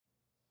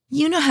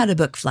You know how to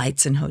book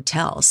flights and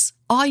hotels.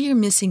 All you're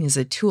missing is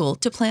a tool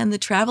to plan the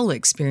travel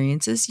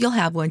experiences you'll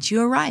have once you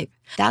arrive.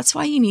 That's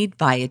why you need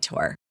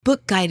Viator.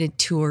 Book guided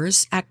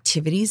tours,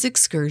 activities,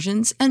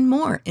 excursions, and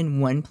more in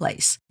one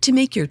place to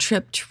make your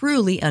trip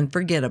truly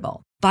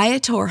unforgettable.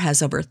 Viator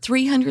has over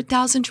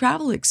 300,000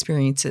 travel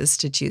experiences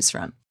to choose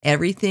from.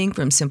 Everything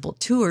from simple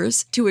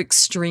tours to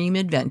extreme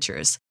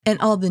adventures and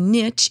all the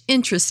niche,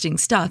 interesting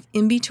stuff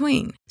in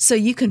between. So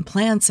you can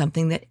plan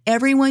something that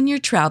everyone you're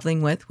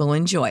traveling with will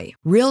enjoy.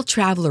 Real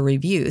traveler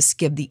reviews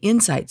give the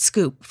inside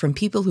scoop from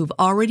people who've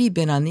already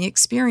been on the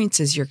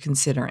experiences you're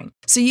considering.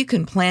 So you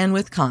can plan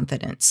with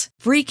confidence.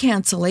 Free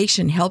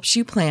cancellation helps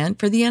you plan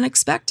for the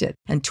unexpected.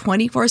 And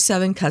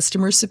 24/7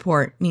 customer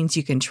support means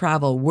you can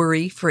travel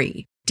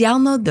worry-free.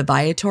 Download the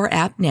Viator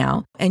app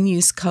now and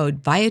use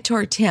code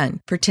Viator10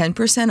 for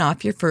 10%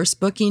 off your first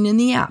booking in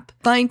the app.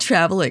 Find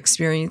travel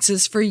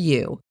experiences for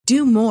you.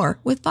 Do more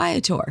with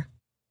Viator.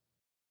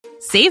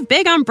 Save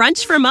big on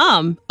brunch for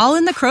mom, all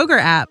in the Kroger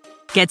app.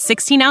 Get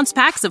 16-ounce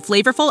packs of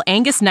flavorful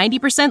Angus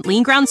 90%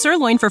 lean ground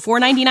sirloin for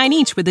 $4.99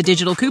 each with a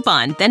digital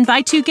coupon. Then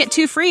buy 2, get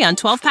 2 free on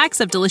 12 packs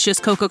of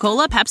delicious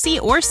Coca-Cola,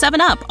 Pepsi, or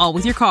 7-Up, all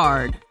with your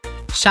card.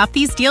 Shop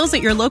these deals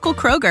at your local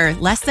Kroger,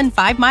 less than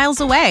 5 miles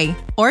away.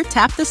 Or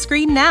tap the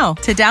screen now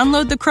to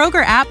download the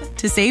Kroger app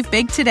to save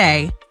big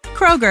today.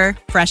 Kroger,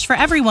 fresh for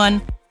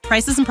everyone.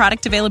 Prices and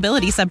product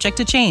availability subject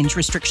to change.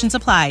 Restrictions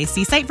apply.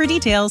 See site for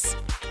details.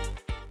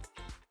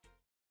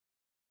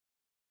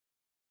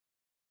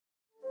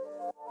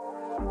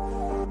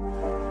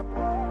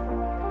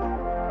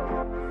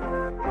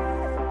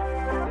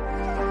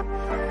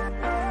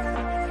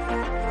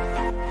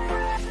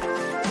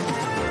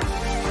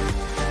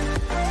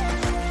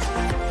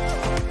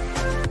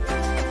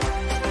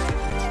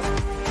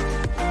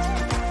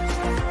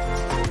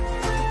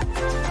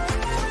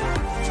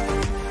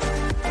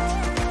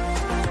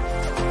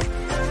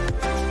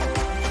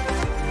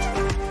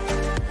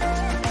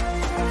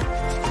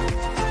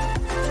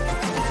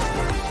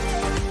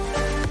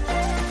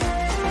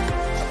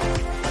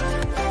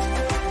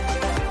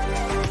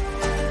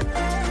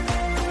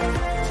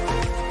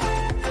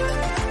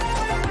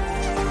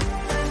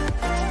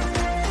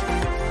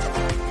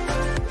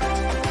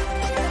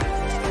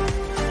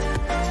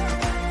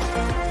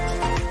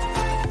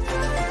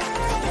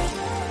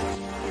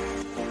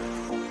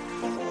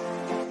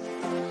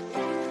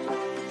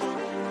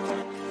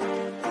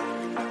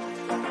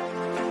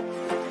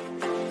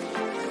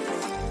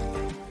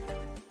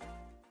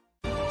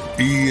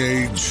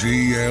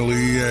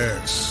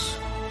 EAGLES,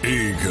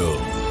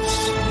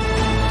 Eagles.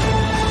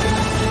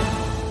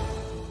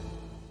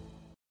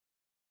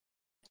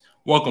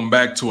 Welcome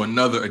back to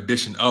another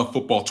edition of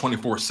Football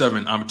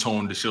 24/7. I'm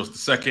Tone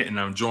DeShields II, and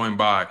I'm joined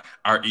by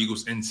our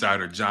Eagles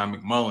insider, John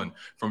McMullen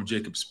from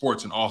Jacob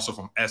Sports and also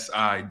from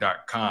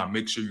SI.com.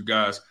 Make sure you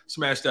guys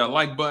smash that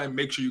like button.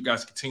 Make sure you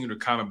guys continue to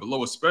comment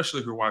below,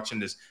 especially if you're watching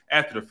this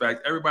after the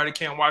fact. Everybody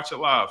can't watch it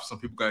live. Some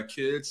people got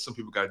kids. Some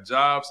people got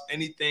jobs.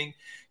 Anything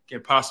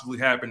can possibly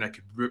happen that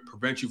could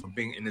prevent you from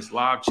being in this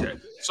live chat.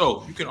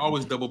 So you can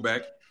always double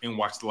back and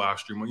watch the live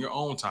stream on your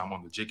own time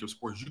on the Jacob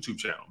Sports YouTube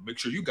channel. Make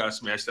sure you guys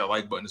smash that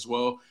like button as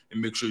well, and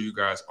make sure you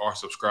guys are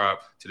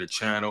subscribed to the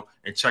channel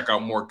and check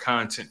out more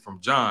content from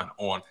John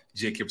on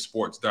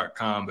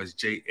jacobsports.com. That's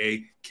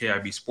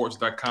JAKIB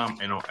sports.com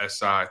and on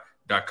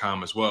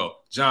SI.com as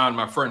well. John,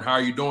 my friend, how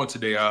are you doing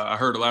today? I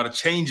heard a lot of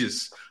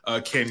changes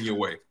came your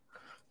way.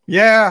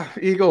 Yeah,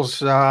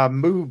 Eagles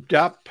moved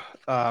up.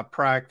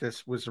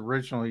 Practice was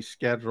originally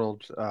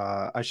scheduled,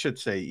 I should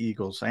say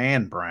Eagles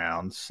and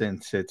Browns,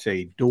 since it's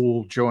a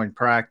dual joint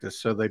practice.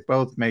 So they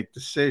both make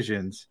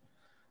decisions.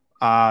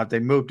 They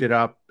moved it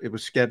up. It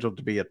was scheduled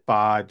to be at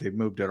 5. They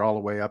moved it all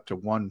the way up to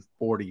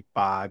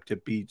 1:45 to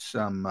beat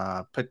some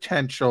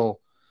potential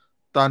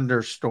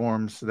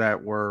thunderstorms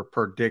that were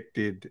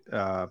predicted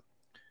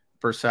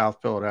for South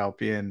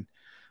Philadelphia. And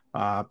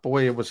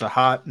boy, it was a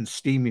hot and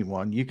steamy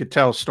one. You could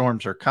tell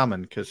storms are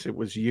coming because it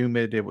was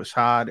humid, it was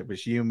hot, it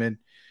was humid,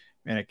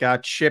 and it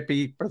got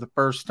chippy for the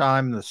first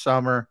time in the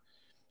summer.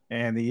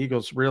 And the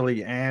Eagles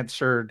really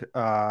answered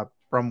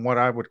from what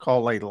I would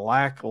call a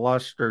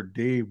lackluster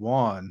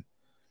D1.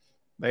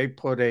 They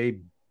put a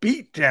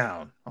beat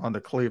down on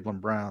the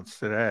Cleveland Browns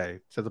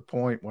today, to the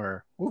point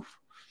where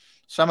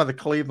some of the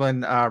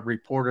Cleveland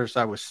reporters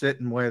I was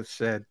sitting with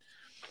said,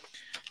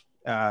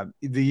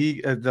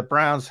 the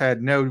Browns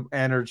had no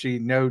energy,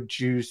 no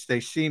juice. They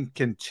seemed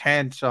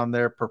content on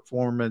their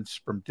performance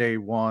from day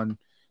one,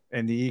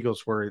 and the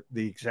Eagles were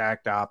the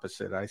exact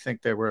opposite. I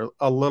think they were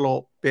a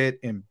little bit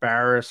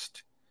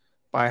embarrassed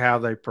by how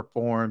they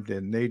performed,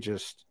 and they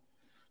just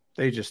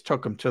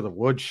took them to the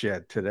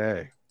woodshed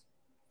today.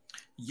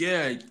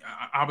 Yeah,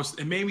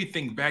 it made me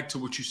think back to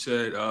what you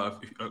said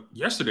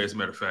yesterday, as a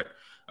matter of fact,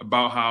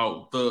 about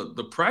how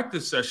the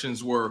practice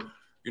sessions were,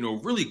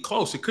 really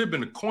close. It could have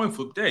been a coin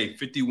flip day,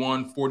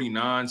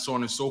 51-49, so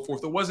on and so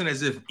forth. It wasn't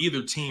as if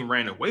either team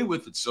ran away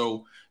with it.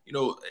 So,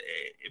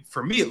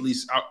 for me at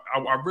least,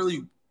 I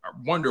really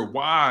wonder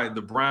why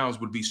the Browns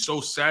would be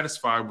so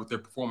satisfied with their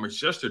performance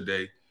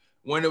yesterday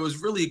when it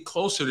was really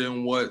closer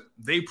than what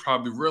they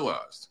probably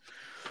realized.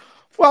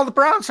 Well, the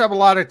Browns have a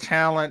lot of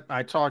talent.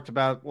 I talked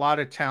about a lot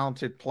of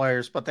talented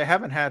players, but they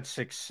haven't had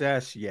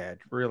success yet,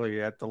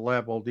 really, at the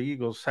level. The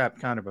Eagles have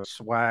kind of a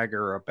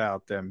swagger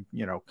about them,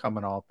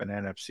 coming off an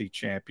NFC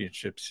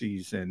championship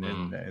season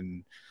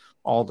and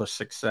all the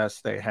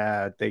success they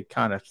had. They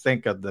kind of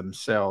think of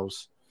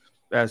themselves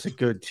as a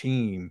good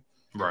team.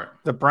 Right.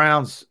 The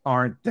Browns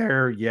aren't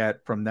there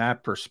yet from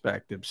that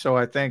perspective. So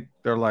I think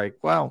they're like,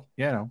 well,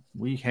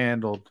 we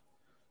handled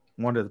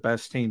one of the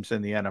best teams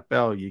in the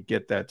NFL. You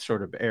get that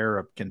sort of air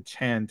of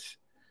content.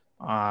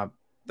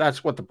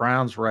 That's what the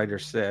Browns writer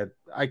said.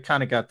 I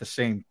kind of got the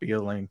same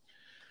feeling.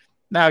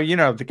 Now,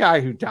 the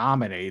guy who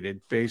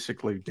dominated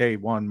basically day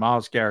one,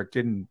 Myles Garrett,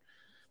 didn't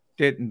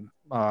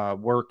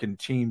work in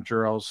team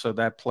drills, so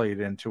that played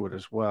into it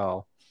as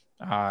well.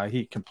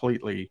 He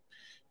completely,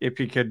 if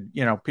you could,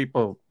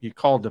 you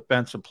call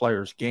defensive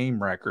players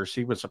game wreckers.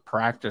 He was a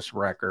practice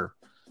wrecker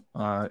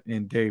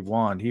in day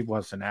one. He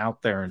wasn't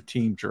out there in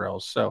team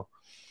drills, so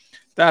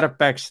that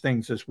affects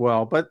things as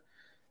well. But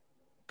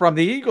from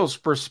the Eagles'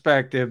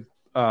 perspective,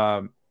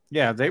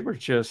 they were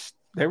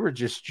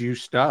just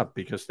juiced up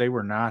because they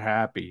were not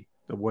happy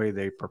the way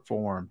they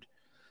performed,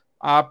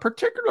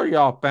 particularly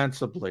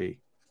offensively.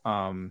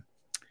 I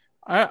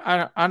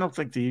don't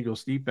think the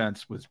Eagles'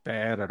 defense was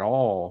bad at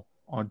all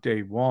on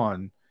day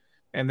one,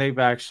 and they've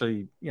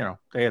actually,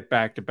 they had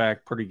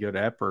back-to-back pretty good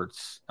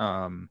efforts,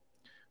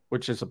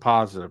 which is a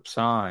positive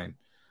sign.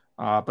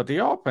 But the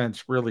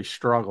offense really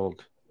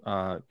struggled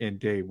in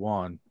day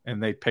one,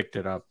 and they picked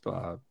it up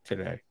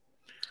today.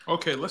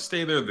 Okay, let's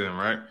stay there then,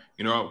 right?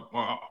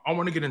 I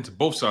want to get into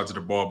both sides of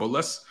the ball, but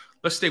let's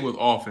stay with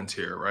offense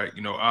here, right?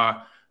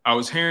 I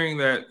was hearing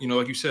that,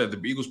 like you said,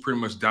 the Eagles pretty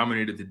much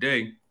dominated the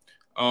day.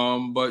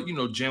 But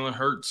Jalen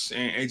Hurts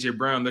and AJ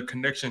Brown, their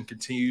connection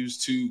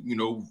continues to,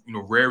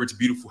 rear its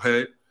beautiful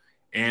head.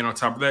 And on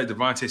top of that,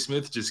 Devontae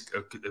Smith just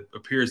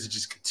appears to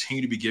just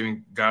continue to be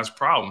giving guys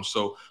problems.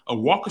 So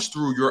walk us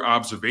through your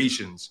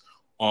observations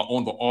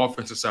on the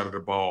offensive side of the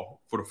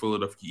ball for the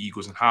Philadelphia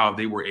Eagles and how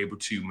they were able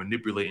to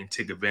manipulate and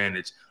take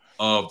advantage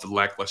of the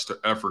lackluster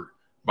effort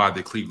by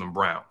the Cleveland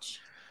Browns.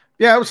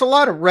 Yeah, it was a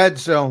lot of red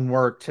zone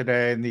work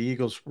today, and the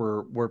Eagles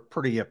were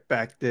pretty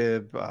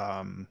effective.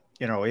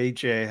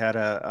 AJ had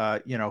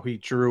he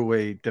drew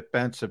a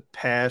defensive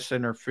pass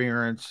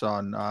interference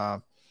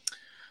on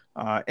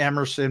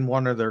Emerson,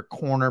 one of their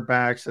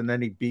cornerbacks, and then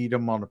he beat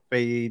him on a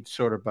fade,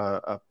 sort of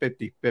a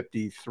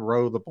 50-50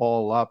 throw the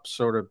ball up,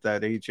 sort of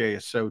that AJ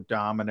is so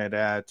dominant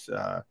at.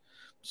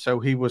 So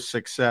he was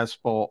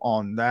successful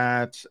on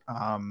that.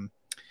 And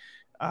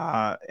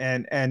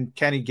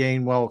Kenny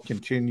Gainwell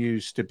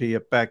continues to be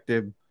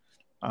effective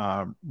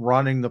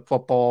running the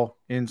football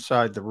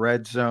inside the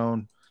red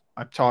zone.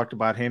 I've talked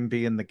about him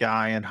being the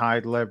guy in high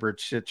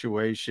leverage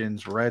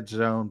situations, red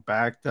zone,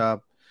 backed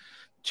up,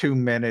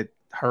 2-minute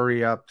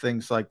hurry up,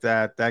 things like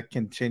that. That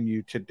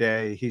continued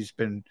today. He's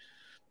been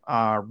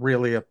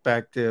really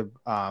effective.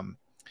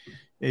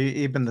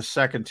 Even the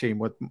second team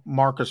with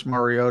Marcus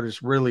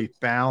Mariota's really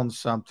found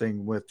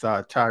something with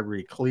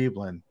Tyree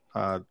Cleveland,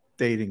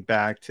 dating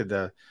back to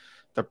the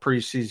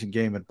preseason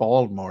game in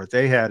Baltimore.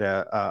 They had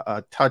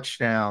a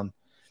touchdown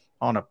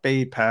on a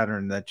fade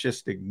pattern that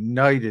just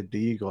ignited the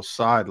Eagles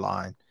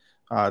sideline.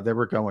 They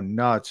were going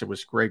nuts. It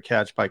was a great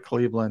catch by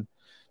Cleveland.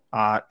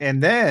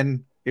 And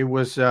then it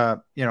was,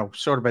 sort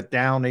of a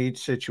down 8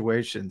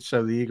 situation.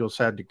 So the Eagles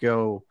had to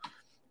go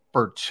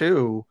for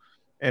 2,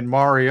 and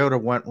Mariota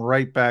went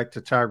right back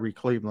to Tyree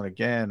Cleveland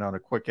again on a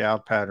quick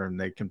out pattern.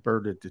 They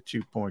converted the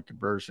 2-point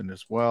conversion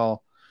as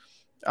well.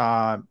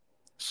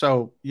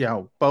 So,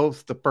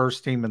 both the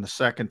first team and the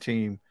second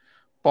team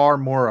far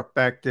more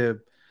effective.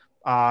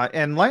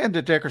 And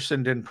Landon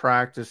Dickerson didn't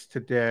practice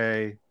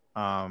today. He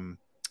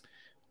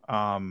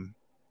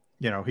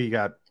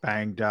got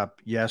banged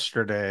up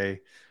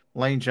yesterday.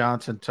 Lane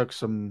Johnson took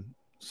some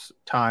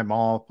time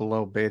off a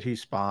little bit.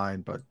 He's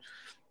fine, but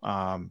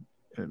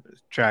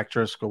Jack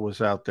Driscoll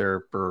was out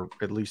there for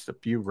at least a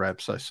few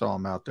reps. I saw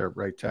him out there at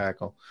right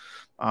tackle.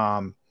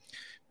 And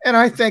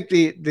I think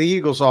the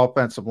Eagles'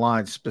 offensive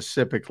line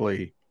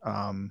specifically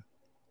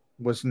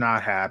was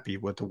not happy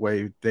with the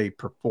way they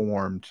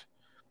performed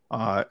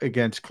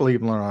against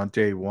Cleveland on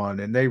day one,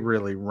 and they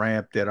really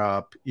ramped it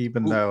up,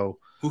 even though...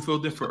 Who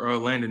filled in for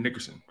Landon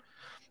Dickerson?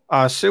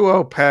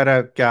 Suo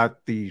Peta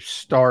got the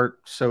start,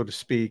 so to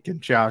speak,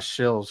 and Josh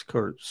Sills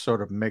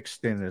sort of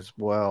mixed in as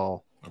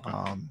well.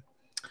 Okay.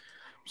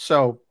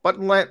 But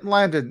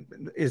Landon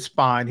is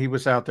fine. He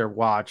was out there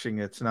watching.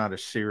 It's not a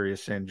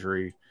serious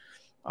injury.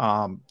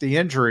 The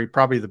injury,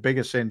 probably the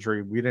biggest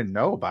injury we didn't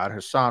know about,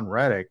 Hassan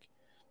Reddick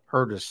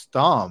hurt his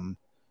thumb.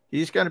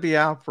 He's going to be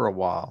out for a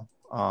while.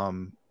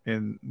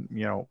 And,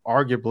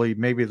 arguably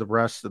maybe the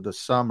rest of the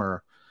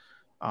summer.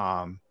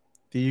 The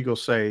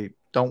Eagles say,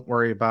 don't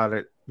worry about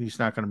it. He's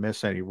not going to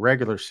miss any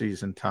regular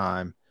season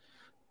time,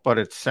 but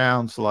it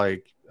sounds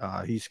like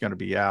he's going to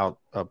be out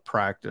of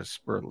practice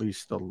for at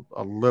least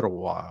a little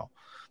while.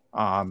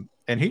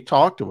 And he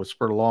talked to us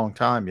for a long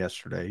time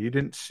yesterday. He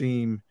didn't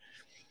seem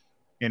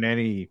in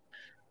any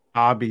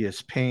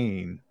obvious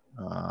pain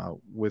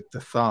with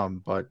the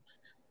thumb, but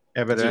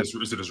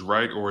evidently is it his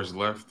right or his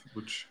left?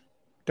 Which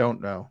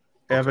don't know.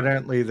 Okay.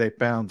 Evidently, they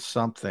found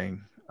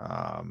something.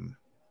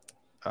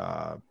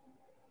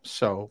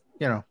 So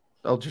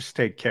they'll just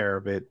take care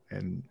of it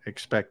and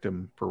expect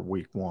him for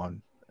week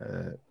one.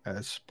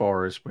 As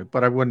far as,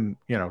 but I wouldn't.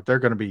 They're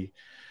going to be.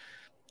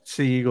 It's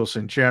the Eagles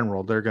in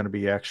general. They're going to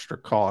be extra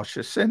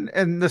cautious,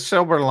 and the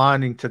silver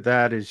lining to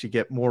that is you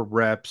get more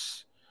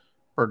reps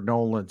for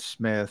Nolan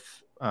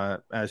Smith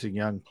as a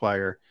young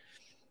player.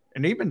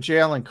 And even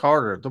Jalen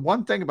Carter. The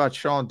one thing about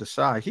Sean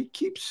Desai, he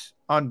keeps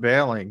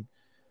unveiling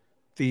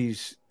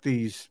these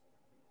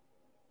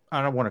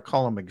I don't want to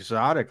call them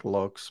exotic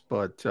looks,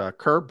 but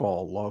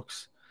curveball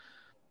looks.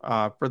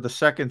 For the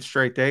second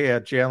straight day,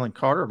 had Jalen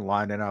Carter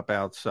lining up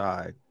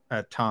outside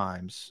at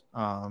times.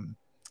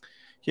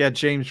 He had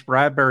James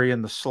Bradbury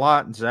in the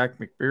slot and Zach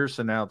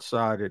McPherson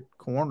outside at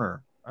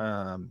corner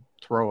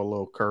throw a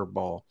little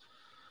curveball.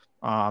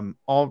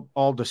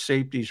 All the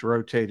safeties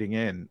rotating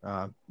in.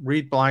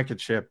 Reed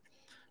Blankenship.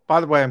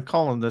 By the way, I'm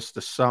calling this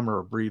the summer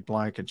of Reed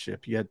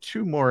Blankenship. He had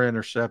 2 more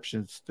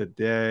interceptions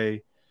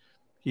today.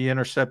 He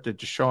intercepted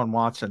Deshaun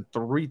Watson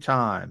 3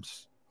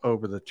 times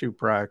over the 2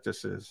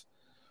 practices.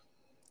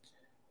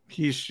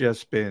 He's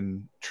just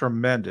been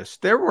tremendous.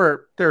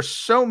 There's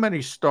so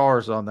many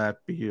stars on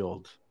that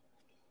field.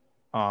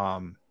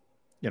 From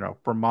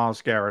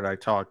Myles Garrett I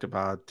talked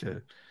about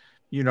to,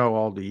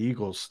 all the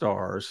Eagles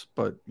stars,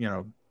 but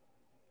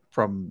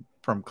from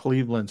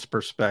Cleveland's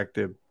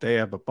perspective, they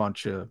have a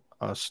bunch of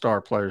star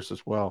players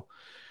as well.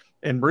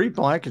 And Reed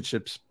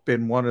Blankenship's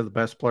been one of the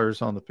best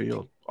players on the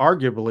field,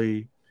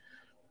 arguably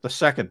the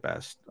second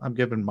best. I'm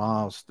giving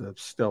Myles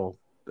still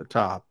the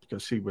top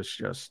because he was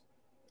just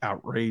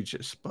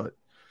outrageous, but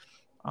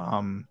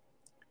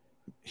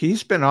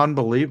he's been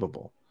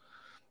unbelievable.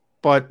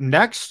 But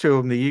next to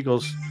him, the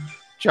Eagles,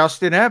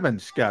 Justin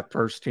Evans got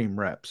first team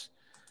reps.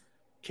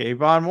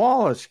 Kayvon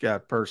Wallace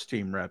got first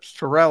team reps.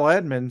 Terrell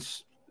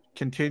Edmonds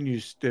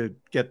continues to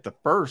get the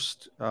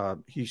first.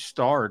 He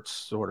starts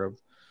sort of.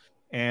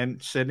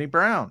 And Sidney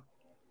Brown.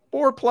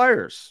 4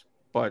 players.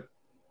 But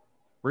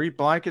Reed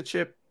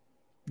Blankenship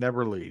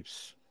never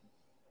leaves.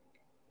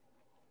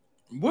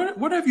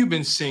 What have you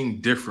been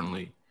seeing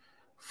differently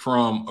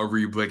from a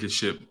Reed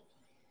Blankenship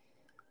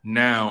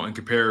now in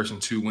comparison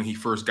to when he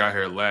first got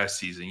here last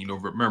season?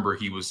 Remember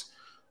he was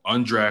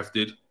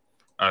undrafted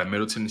out of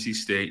Middle Tennessee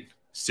State,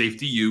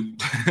 safety U.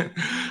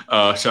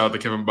 Shout out to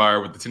Kevin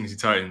Byard with the Tennessee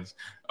Titans.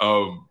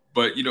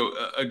 But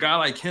a guy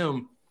like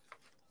him,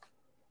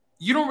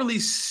 you don't really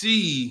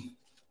see,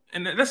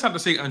 and that's not to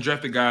say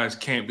undrafted guys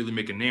can't really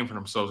make a name for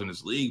themselves in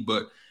this league,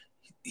 but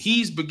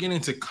he's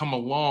beginning to come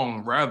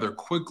along rather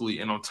quickly.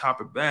 And on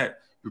top of that,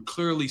 you're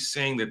clearly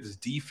saying that this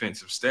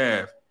defensive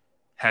staff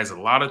has a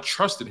lot of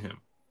trust in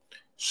him.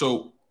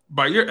 So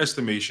by your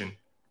estimation,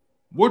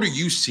 what are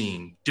you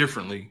seeing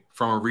differently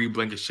from a Reed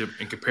Blankenship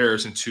in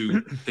comparison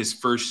to his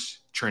first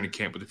training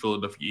camp with the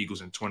Philadelphia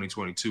Eagles in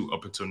 2022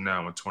 up until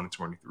now in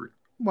 2023?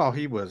 Well,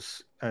 he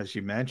was, as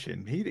you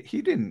mentioned,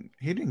 he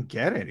didn't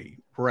get any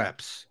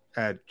reps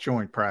at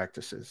joint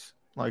practices.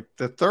 Like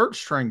the third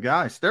string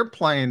guys, they're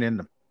playing in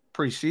the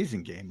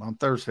preseason game on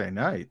Thursday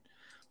night.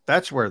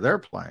 That's where they're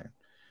playing.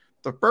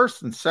 The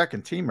first and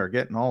second team are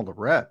getting all the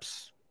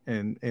reps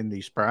in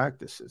these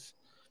practices.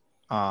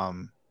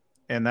 And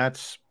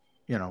that's,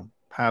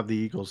 how the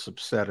Eagles have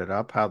set it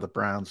up, how the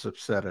Browns have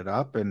set it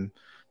up, and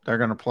they're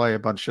going to play a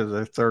bunch of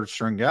the third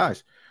string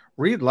guys.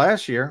 Reed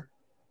last year,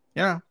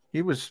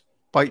 he was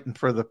fighting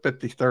for the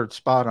 53rd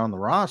spot on the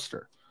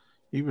roster.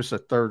 He was a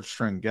third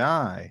string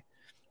guy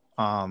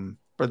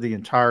for the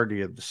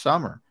entirety of the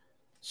summer.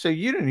 So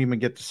you didn't even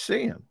get to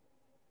see him.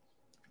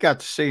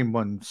 Got to see him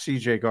when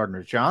C.J.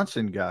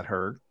 Gardner-Johnson got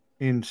hurt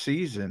in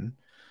season.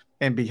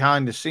 And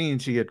behind the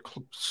scenes, he had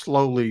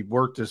slowly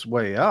worked his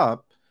way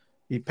up.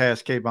 He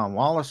passed Kayvon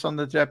Wallace on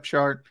the depth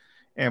chart.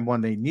 And when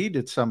they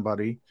needed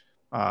somebody,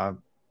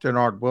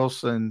 Denard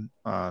Wilson,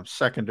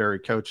 secondary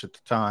coach at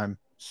the time,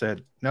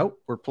 said, nope,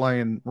 we're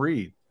playing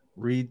Reed.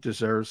 Reed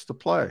deserves to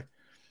play.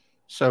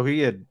 So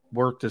he had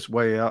worked his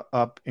way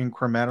up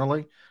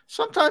incrementally.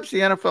 Sometimes the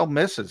NFL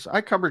misses.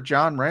 I covered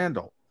John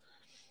Randall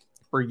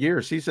for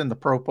years. He's in the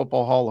Pro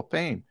Football Hall of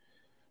Fame.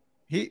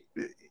 He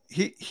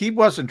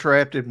wasn't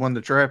drafted when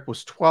the draft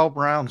was 12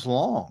 rounds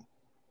long.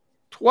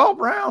 12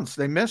 rounds,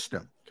 they missed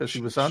him because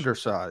he was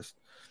undersized.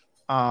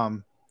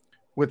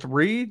 With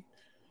Reed,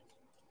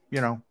 he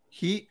was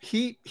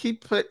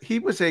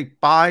a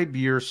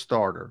 5-year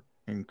starter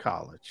in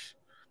college,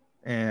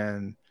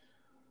 and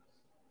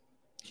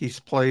he's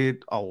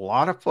played a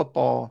lot of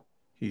football.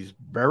 He's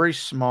very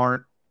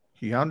smart.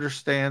 He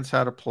understands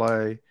how to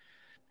play.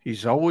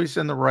 He's always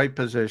in the right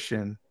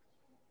position,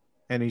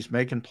 and he's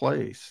making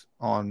plays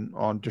on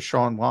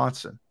Deshaun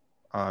Watson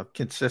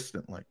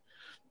consistently.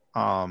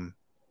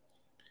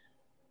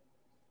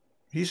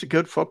 He's a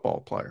good football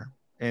player,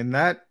 and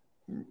that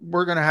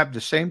we're going to have the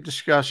same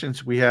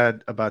discussions we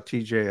had about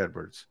TJ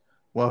Edwards.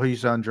 Well,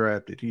 he's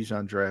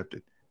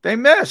undrafted. They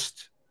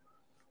missed.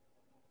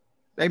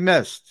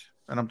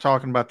 and I'm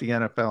talking about the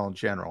NFL in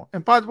general.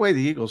 And by the way,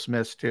 the Eagles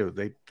missed too.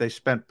 They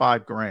spent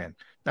 $5,000.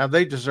 Now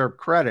they deserve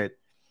credit,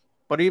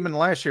 but even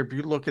last year, if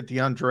you look at the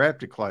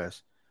undrafted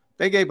class,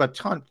 they gave a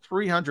ton,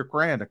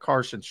 $300,000 to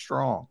Carson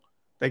Strong.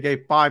 They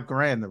gave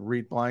 $5,000 to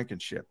Reed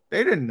Blankenship.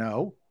 They didn't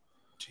know.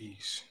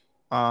 Jeez.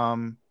 How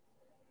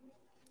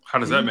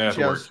does that math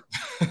work?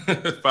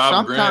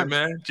 $5,000,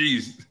 man.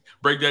 Jeez,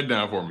 break that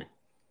down for me.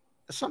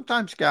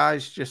 Sometimes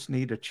guys just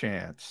need a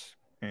chance,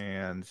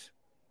 and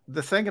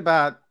the thing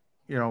about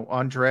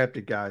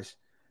undrafted guys,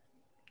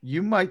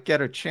 you might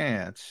get a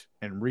chance,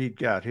 and Reed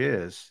got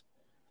his,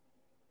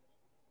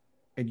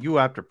 and you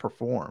have to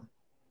perform.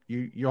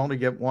 You only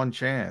get one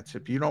chance.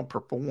 If you don't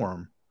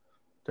perform,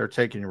 they're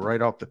taking you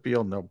right off the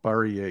field and they'll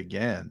bury you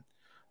again.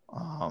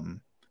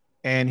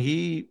 And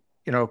he,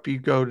 if you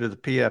go to the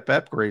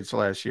PFF grades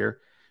last year,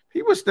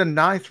 he was the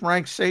 9th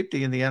ranked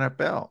safety in the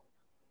NFL.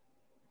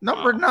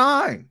 Number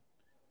 9.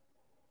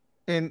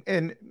 And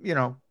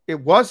it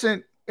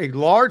wasn't a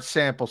large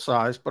sample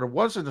size, but it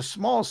wasn't a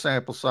small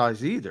sample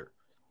size either.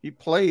 He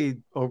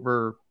played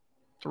over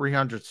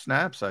 300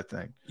 snaps, I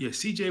think. Yeah,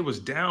 CJ was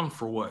down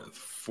for what,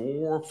 4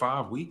 or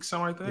 5 weeks,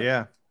 something like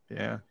that?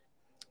 Yeah.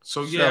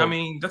 So, I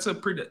mean, that's a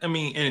pretty – I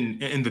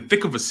mean, in the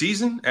thick of a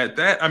season at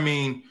that, I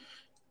mean,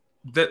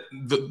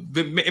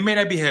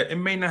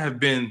 it may not have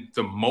been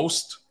the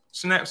most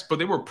snaps, but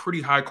they were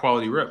pretty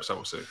high-quality reps, I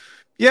would say.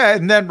 Yeah,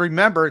 and then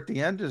remember, at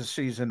the end of the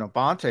season,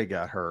 Abante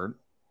got hurt,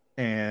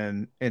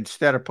 and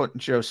instead of putting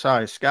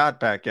Josiah Scott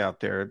back out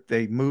there,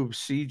 they moved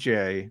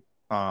CJ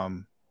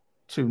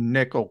to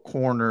nickel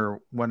corner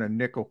when a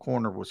nickel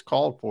corner was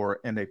called for,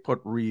 and they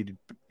put Reed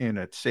in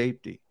at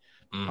safety.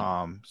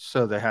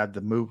 So they had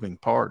the moving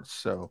parts.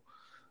 So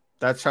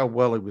that's how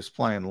well he was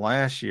playing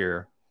last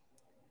year,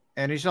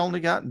 and he's only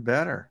gotten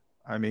better.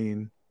 I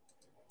mean,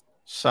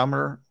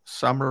 summer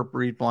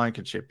Reed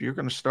Blankenship, you're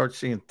going to start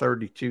seeing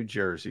 32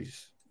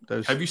 jerseys.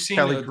 Those have you seen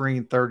Kelly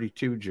Green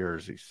 32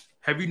 jerseys?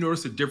 Have you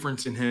noticed a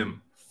difference in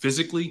him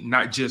physically,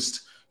 not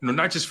just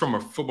from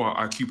a football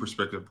IQ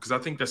perspective, because I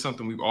think that's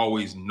something we've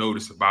always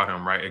noticed about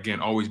him, right?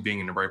 Again, always being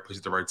in the right place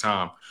at the right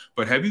time.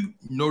 But have you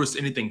noticed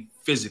anything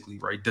physically,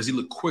 right? Does he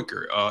look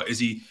quicker? Is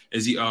he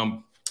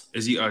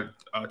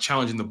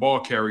challenging the ball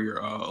carrier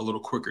a little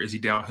quicker? Is he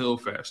downhill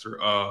faster?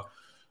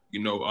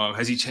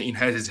 Has he changed?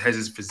 Has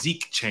his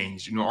physique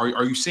changed?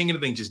 Are you seeing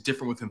anything just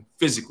different with him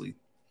physically?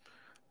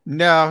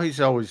 No,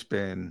 he's always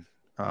been.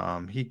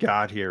 He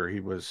got here. He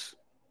was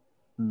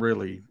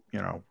really,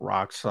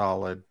 rock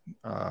solid.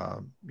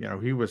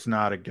 He was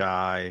not a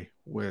guy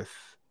with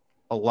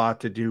a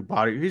lot to do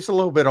body. He's a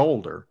little bit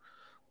older,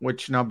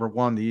 which number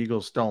one, the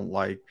Eagles don't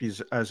like.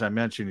 He's, as I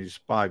mentioned, he's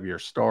a 5-year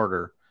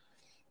starter,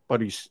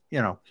 but he's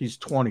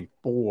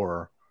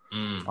 24.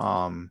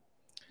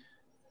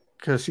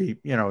 Because he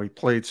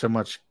played so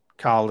much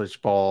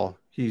college ball.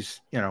 He's,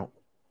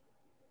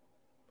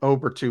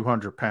 over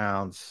 200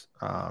 pounds.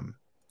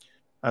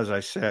 As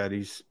I said,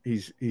 he's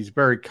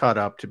very cut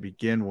up to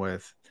begin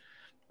with.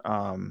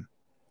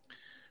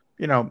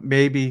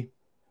 Maybe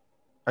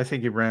I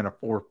think he ran a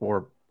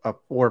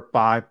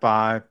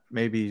 4.55.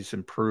 Maybe he's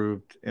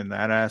improved in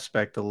that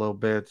aspect a little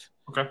bit.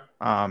 Okay.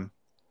 I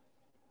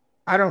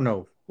don't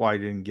know why he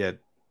didn't get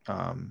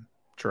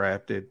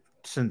drafted.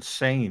 It's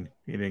insane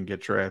he didn't get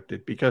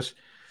drafted because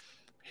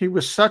he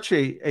was such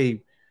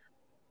a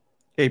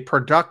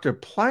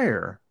productive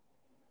player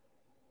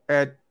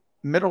at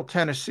Middle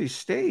Tennessee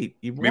State.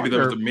 Maybe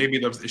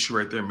that was the issue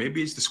right there.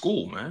 Maybe it's the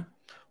school, man.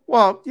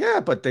 Well, yeah,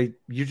 but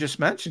you just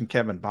mentioned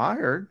Kevin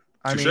Byard.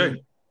 I mean,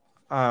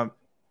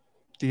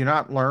 do you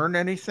not learn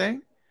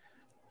anything?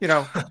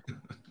 It's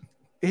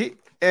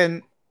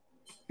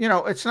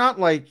not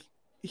like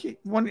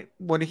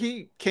when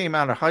he came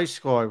out of high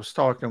school, I was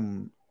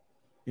talking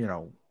to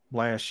him,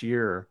 last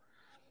year,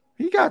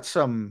 he got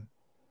some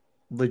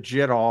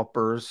legit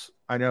offers.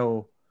 I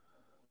know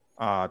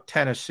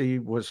Tennessee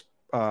was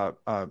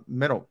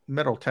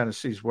Middle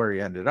Tennessee's where he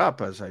ended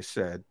up, as I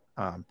said.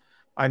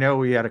 I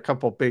know he had a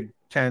couple Big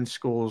Ten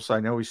schools. I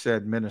know he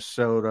said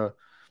Minnesota.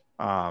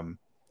 There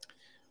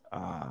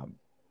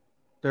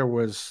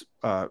was,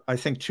 I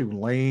think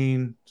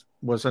Tulane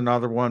was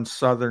another one,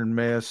 Southern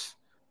Miss.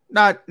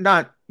 Not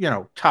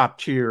top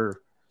tier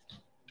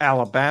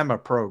Alabama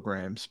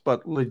programs,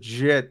 but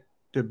legit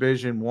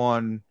Division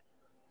I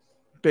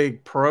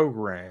big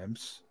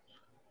programs.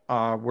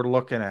 We're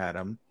looking at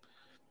him,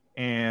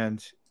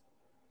 and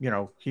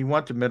he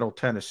went to Middle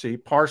Tennessee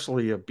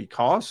partially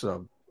because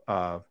of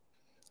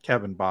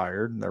Kevin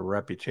Byard and their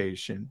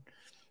reputation.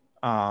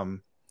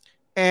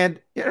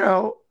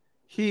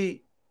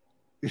 He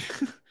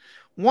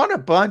won a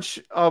bunch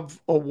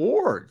of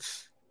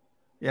awards,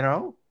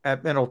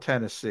 at Middle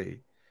Tennessee.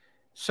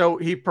 So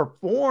he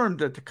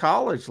performed at the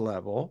college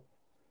level.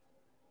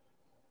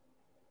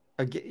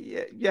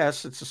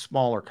 Yes, it's a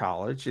smaller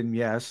college. And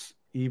yes,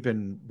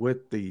 even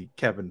with the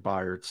Kevin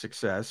Byard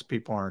success,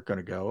 people aren't going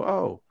to go,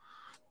 oh,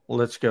 well,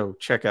 let's go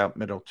check out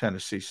Middle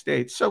Tennessee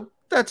State. So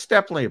that's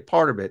definitely a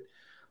part of it.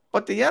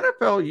 But the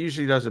NFL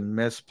usually doesn't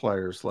miss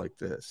players like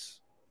this.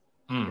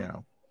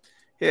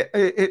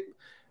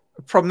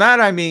 from that,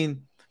 I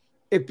mean,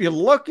 if you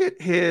look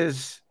at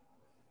his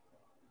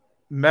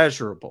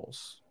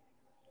measurables,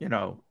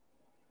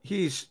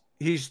 he's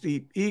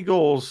the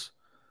Eagles.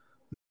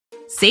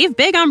 Save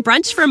big on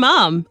brunch for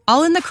mom,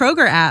 all in the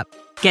Kroger app.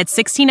 Get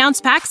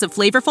 16-ounce packs of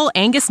flavorful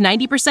Angus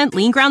 90%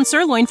 lean ground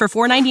sirloin for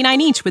 $4.99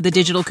 each with a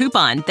digital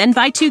coupon. Then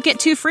buy 2, get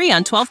 2 free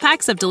on 12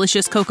 packs of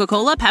delicious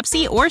Coca-Cola,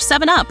 Pepsi, or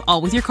 7-Up,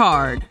 all with your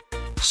card.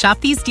 Shop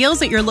these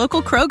deals at your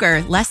local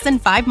Kroger, less than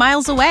 5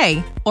 miles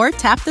away. Or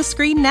tap the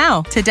screen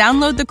now to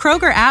download the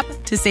Kroger app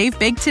to save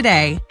big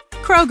today.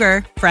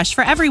 Kroger, fresh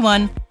for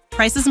everyone.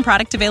 Prices and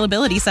product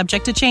availability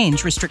subject to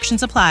change.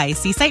 Restrictions apply.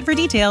 See site for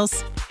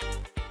details.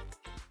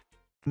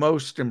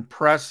 Most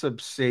impressive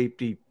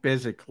safety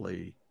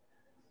physically,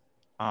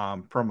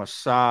 from a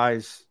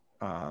size,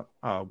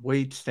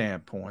 weight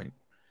standpoint.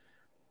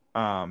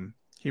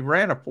 He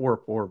ran a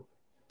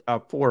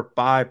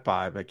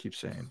 4.55. I keep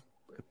saying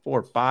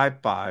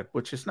 4.55,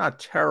 which is not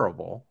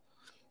terrible.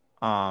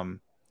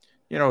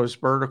 His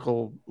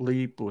vertical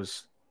leap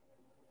was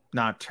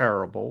not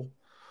terrible.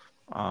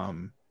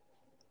 I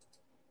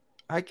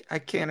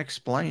can't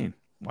explain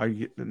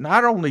why.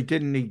 Not only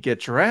didn't he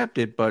get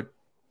drafted, but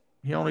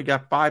he only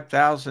got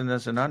 5,000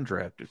 as an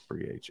undrafted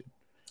free agent.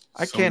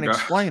 I can't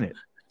explain it.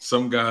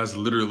 Some guys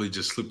literally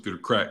just slip through the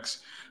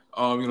cracks.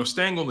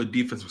 Staying on the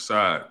defensive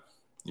side,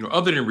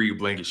 other than Reed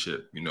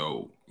Blankenship,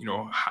 how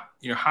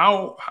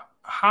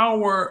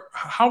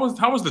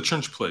was the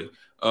trench play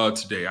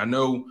today? I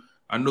know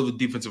the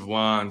defensive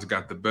lines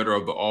got the better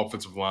of the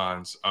offensive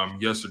lines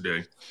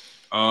yesterday.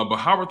 But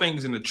how are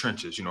things in the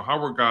trenches? How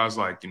were guys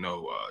like,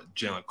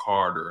 Jalen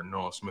Carter and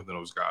Noah Smith and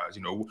those guys?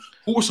 Who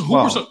were some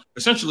other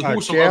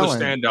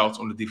standouts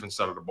on the defense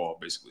side of the ball,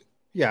 basically?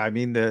 Yeah, I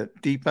mean, the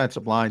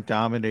defensive line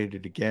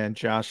dominated again.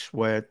 Josh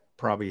Sweat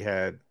probably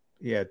had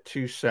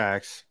 2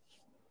 sacks,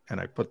 and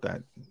I put that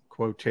in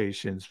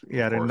quotations. He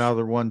had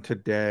another one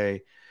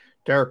today.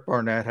 Derek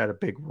Barnett had a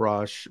big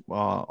rush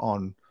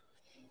on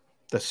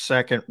the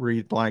second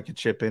Reed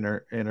Blankenship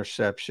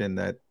interception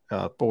that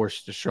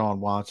forced Deshaun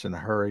Watson to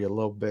hurry a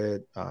little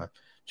bit.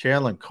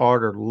 Jalen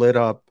Carter lit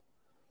up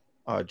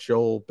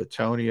Joel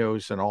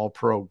Bitonio's an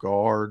all-pro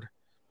guard.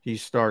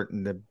 He's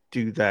starting to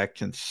do that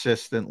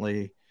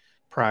consistently,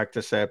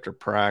 practice after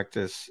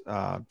practice.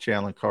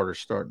 Jalen Carter's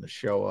starting to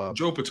show up.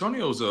 Joel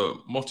Bitonio's a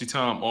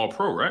multi-time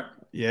all-pro, right?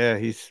 Yeah,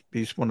 he's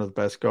one of the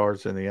best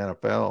guards in the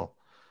NFL.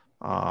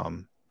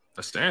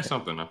 That's saying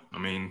something. I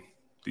mean,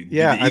 the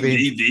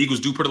Eagles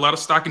do put a lot of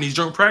stock in these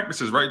joint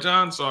practices, right,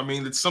 John? So, I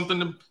mean, it's something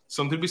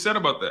to be said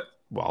about that.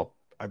 Well,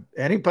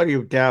 anybody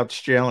who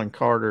doubts Jalen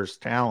Carter's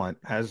talent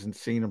hasn't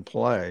seen him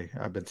play.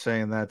 I've been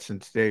saying that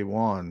since day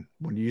one.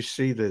 When you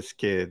see this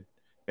kid,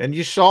 and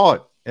you saw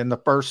it in the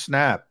first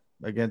snap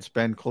against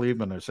Ben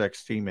Cleveland, his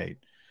ex-teammate,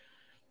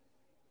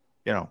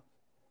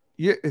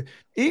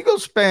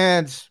 Eagles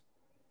fans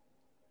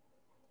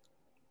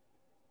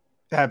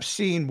have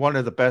seen one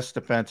of the best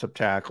defensive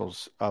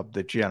tackles of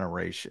the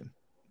generation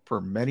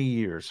for many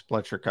years,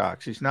 Fletcher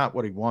Cox. He's not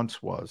what he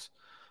once was,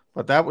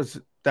 but that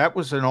was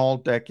an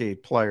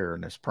all-decade player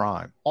in his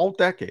prime.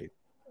 All-decade.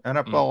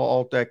 NFL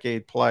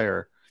all-decade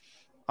player.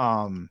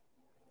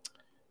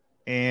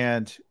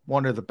 And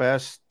one of the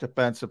best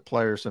defensive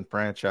players in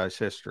franchise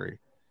history,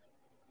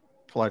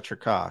 Fletcher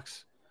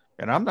Cox.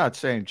 And I'm not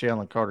saying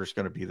Jalen Carter's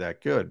going to be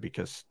that good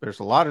because there's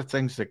a lot of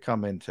things that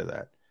come into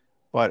that.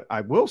 But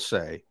I will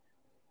say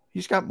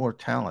he's got more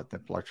talent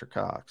than Fletcher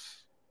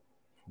Cox.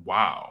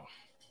 Wow.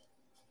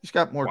 He's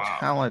got more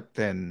talent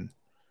than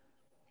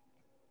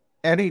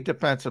any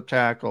defensive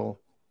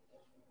tackle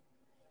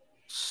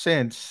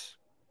since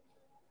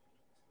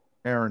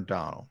Aaron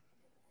Donald.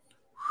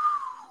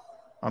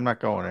 I'm not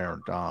going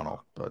Aaron Donald,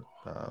 but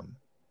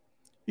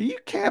you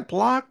can't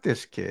block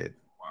this kid.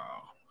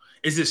 Wow.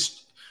 Is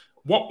this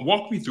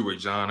walk me through it,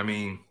 John? I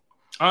mean,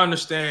 I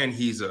understand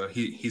he's a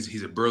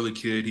burly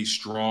kid, he's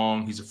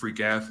strong, he's a freak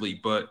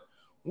athlete, but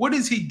what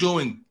is he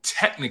doing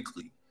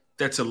technically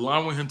that's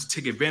allowing him to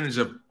take advantage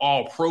of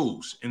all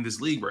pros in this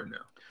league right now?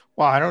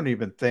 Well, I don't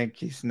even think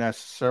he's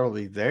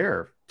necessarily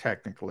there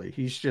technically.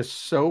 He's just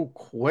so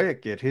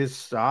quick at his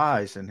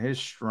size and his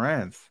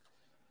strength.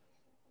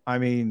 I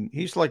mean,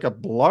 he's like a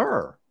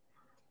blur.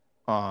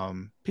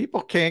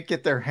 People can't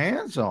get their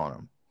hands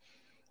on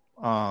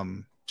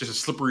him. Just a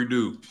slippery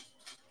dude.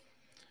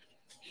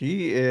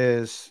 He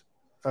is.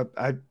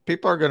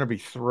 People are going to be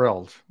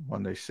thrilled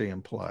when they see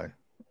him play.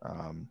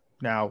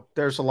 Now,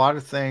 there's a lot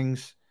of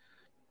things.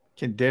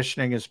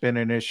 Conditioning has been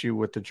an issue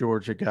with the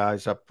Georgia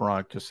guys up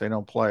front because they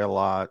don't play a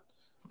lot.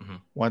 Mm-hmm.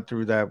 Went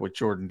through that with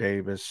Jordan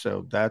Davis,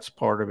 so that's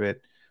part of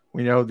it.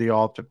 We know the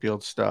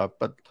off-the-field stuff.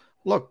 But,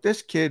 look,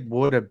 this kid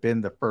would have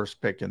been the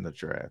first pick in the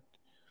draft.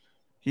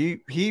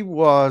 He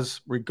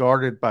was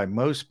regarded by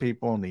most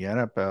people in the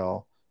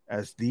NFL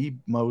as the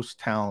most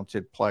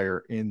talented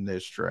player in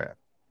this draft.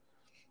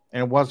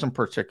 And it wasn't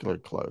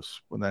particularly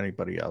close with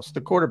anybody else.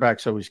 The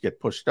quarterbacks always get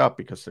pushed up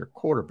because they're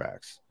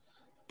quarterbacks.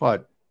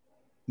 But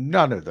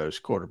none of those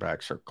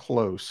quarterbacks are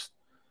close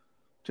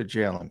to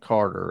Jalen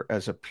Carter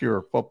as a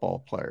pure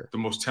football player. The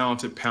most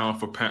talented pound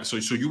for pound. So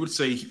you would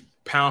say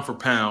pound for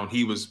pound,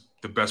 he was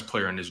the best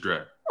player in this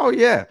draft. Oh,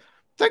 yeah.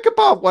 Think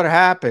about what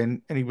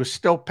happened, and he was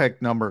still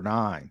picked number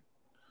 9.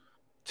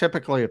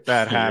 Typically, if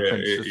that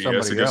happens to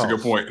somebody that's else. a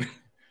good point.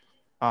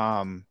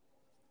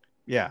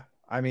 Yeah.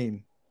 I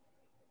mean,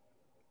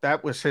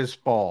 that was his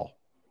fall.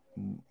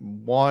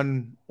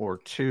 1 or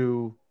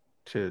 2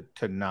 to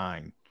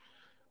 9,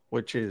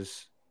 which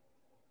is,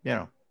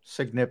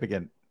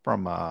 significant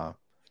from a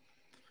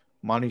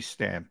money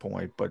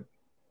standpoint, but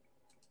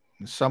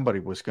somebody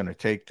was going to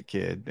take the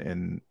kid.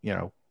 And,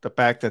 the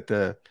fact that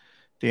the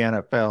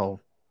NFL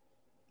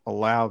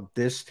allowed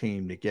this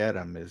team to get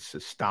him is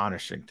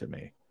astonishing to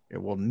me.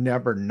 It will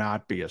never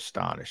not be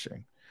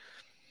astonishing.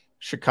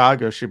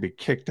 Chicago should be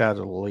kicked out of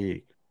the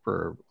league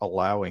for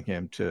allowing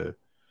him to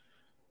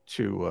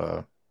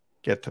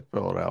get to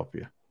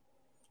Philadelphia.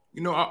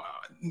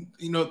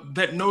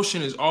 That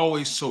notion is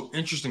always so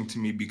interesting to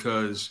me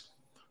because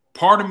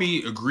part of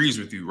me agrees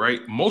with you,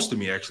 right? Most of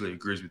me actually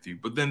agrees with you.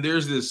 But then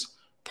there's this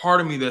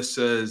part of me that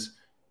says,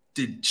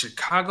 did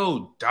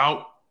Chicago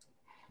doubt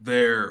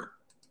their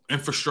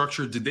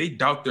infrastructure? Did they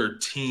doubt their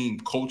team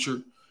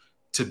culture?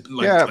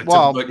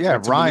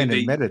 Ryan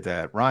admitted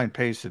that. Ryan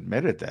Pace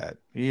admitted that.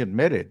 He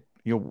admitted,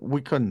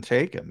 we couldn't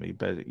take him.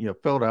 But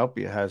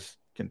Philadelphia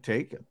can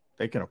take him.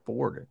 They can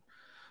afford it.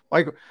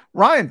 Like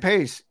Ryan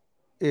Pace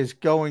is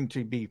going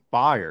to be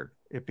fired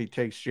if he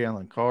takes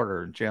Jalen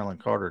Carter and Jalen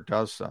Carter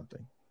does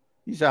something.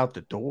 He's out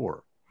the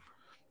door.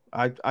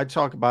 I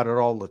talk about it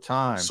all the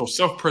time. So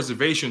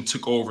self-preservation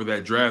took over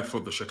that draft for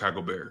the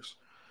Chicago Bears.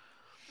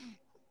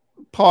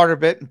 Part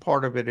of it, and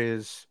part of it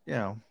is,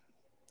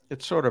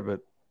 it's sort of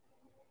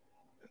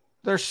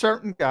there's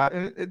certain guys,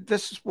 and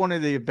this is one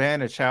of the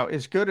advantage, how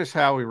as good as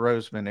Howie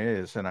Roseman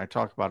is, and I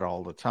talk about it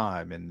all the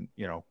time, and,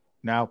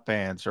 now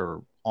fans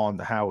are on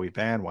the Howie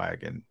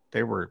bandwagon.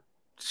 They were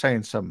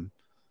saying some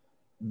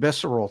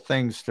visceral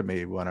things to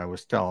me when I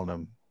was telling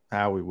them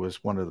Howie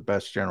was one of the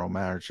best general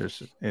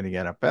managers in the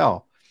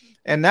NFL.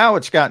 And now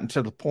it's gotten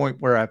to the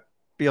point where I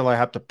feel I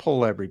have to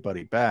pull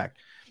everybody back.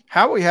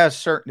 Howie has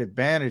certain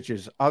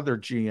advantages other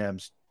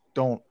GMs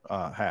don't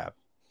have.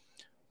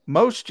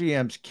 Most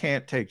GMs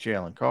can't take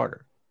Jalen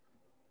Carter.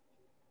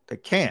 They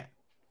can't.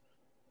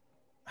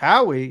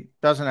 Howie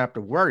doesn't have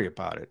to worry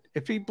about it.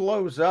 If he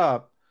blows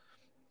up,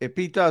 if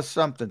he does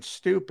something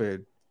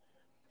stupid,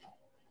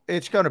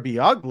 it's going to be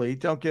ugly.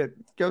 Don't get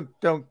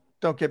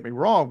me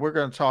wrong. We're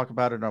going to talk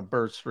about it on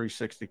Birds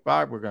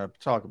 365. We're going to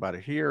talk about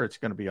it here. It's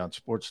going to be on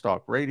Sports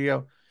Talk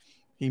Radio.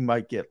 He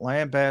might get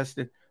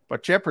lambasted,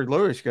 but Jeffrey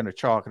Lewis is going to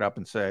chalk it up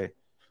and say,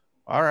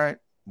 all right,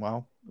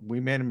 well, we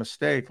made a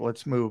mistake.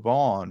 Let's move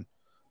on.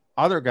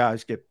 Other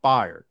guys get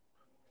fired.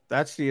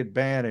 That's the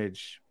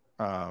advantage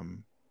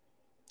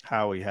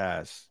Howie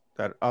has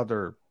that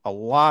a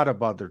lot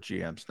of other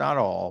GMs, not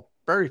all,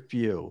 very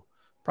few,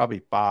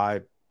 probably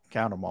 5,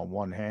 count them on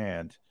one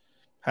hand,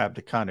 have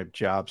the kind of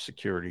job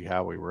security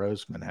Howie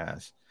Roseman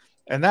has.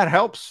 And that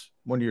helps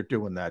when you're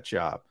doing that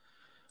job.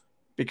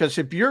 Because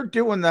if you're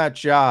doing that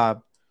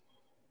job,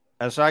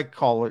 as I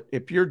call it,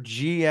 if you're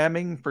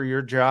GMing for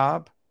your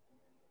job,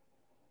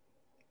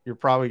 you're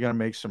probably going to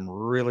make some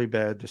really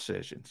bad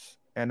decisions.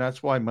 And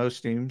that's why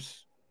most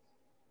teams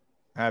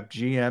have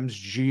GMs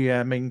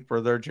GMing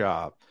for their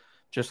job,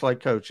 just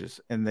like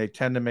coaches, and they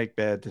tend to make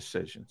bad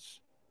decisions.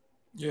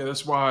 Yeah,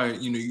 that's why,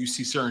 you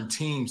see certain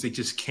teams, they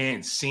just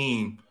can't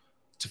seem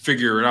to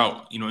figure it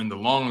out, in the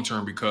long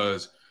term,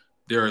 because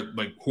they're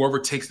like whoever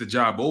takes the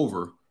job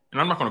over, and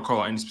I'm not going to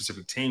call out any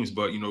specific teams,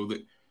 but,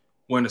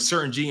 when a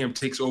certain GM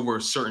takes over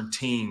a certain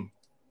team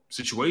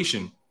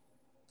situation,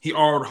 he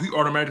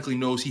automatically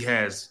knows he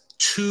has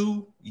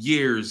 2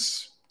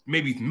 years,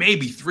 maybe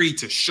 3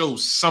 to show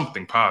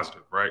something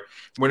positive, right?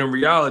 When in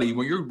reality,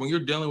 when you're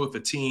dealing with a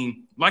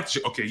team like,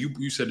 okay,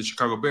 you said the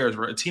Chicago Bears,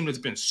 right? A team that's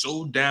been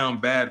so down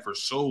bad for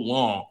so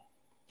long,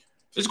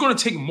 it's going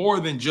to take more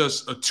than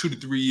just a 2 to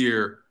 3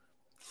 year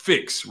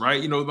fix,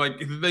 right? You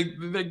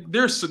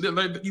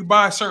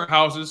buy certain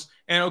houses,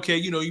 and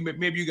okay,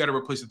 maybe you got to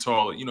replace the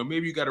toilet,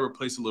 maybe you got to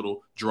replace a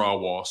little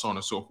drywall, so on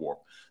and so forth.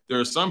 There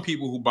are some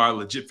people who buy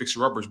legit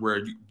fixer-uppers where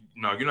you're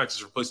not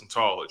just replacing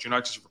toilets, you're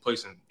not just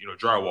replacing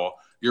drywall,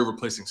 you're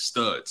replacing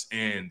studs.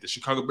 And the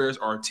Chicago Bears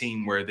are a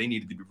team where they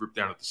needed to be ripped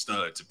down at the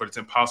studs, but it's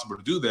impossible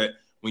to do that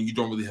when you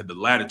don't really have the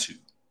latitude.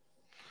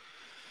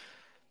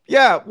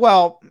 Yeah,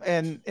 well,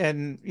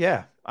 and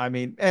yeah, I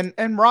mean,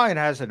 and Ryan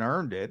hasn't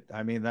earned it.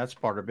 I mean, that's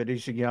part of it.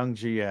 He's a young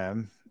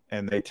GM,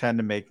 and they tend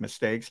to make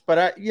mistakes.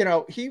 But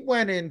he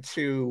went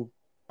into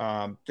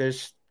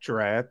this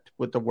draft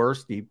with the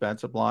worst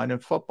defensive line in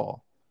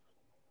football,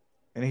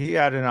 and he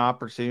had an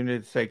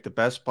opportunity to take the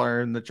best player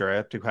in the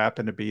draft, who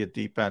happened to be a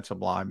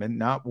defensive lineman,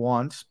 not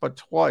once but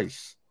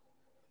twice.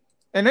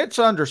 And it's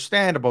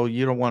understandable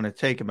you don't want to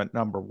take him at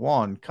number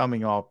 1,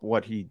 coming off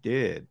what he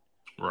did,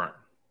 right?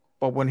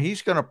 But when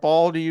he's going to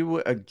fall to you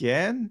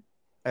again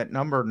at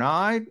number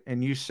 9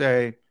 and you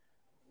say,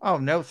 oh,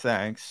 no,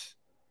 thanks.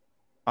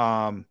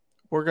 We're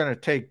going to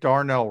take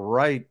Darnell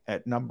Wright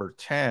at number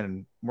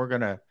 10.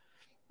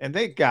 And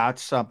they got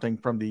something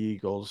from the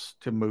Eagles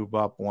to move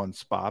up 1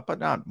 spot, but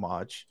not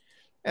much.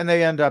 And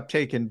they end up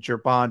taking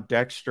Jervon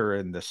Dexter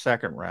in the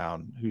second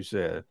round, who's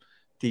a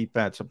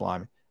defensive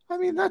lineman. I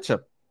mean, that's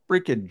a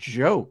freaking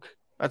joke.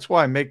 That's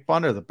why I make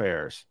fun of the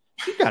Bears.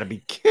 You got to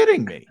be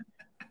kidding me.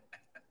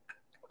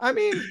 I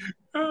mean,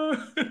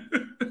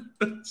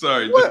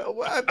 sorry.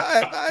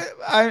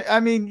 I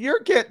mean,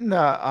 you're getting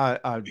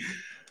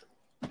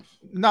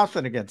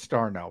nothing against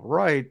Darnell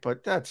Wright,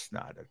 but that's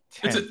not a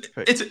 10th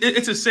pick.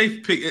 It's a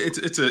safe pick.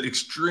 It's an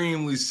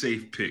extremely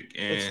safe pick.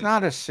 And it's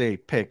not a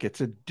safe pick.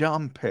 It's a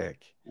dumb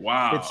pick.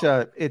 Wow.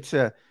 It's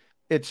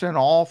an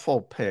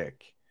awful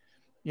pick.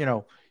 You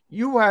know,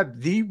 you have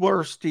the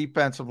worst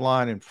defensive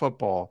line in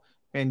football,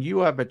 and you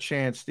have a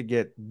chance to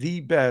get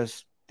the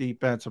best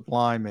defensive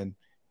lineman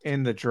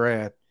in the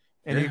draft.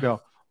 And you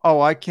go,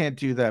 oh, I can't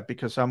do that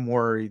because I'm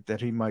worried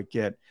that he might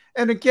get.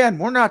 And again,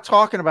 we're not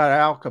talking about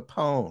Al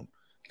Capone.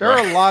 There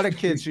are a lot of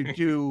kids who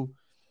do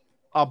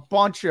a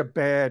bunch of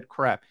bad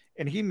crap.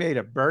 And he made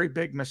a very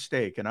big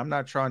mistake. And I'm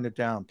not trying to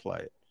downplay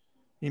it.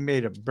 He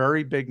made a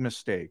very big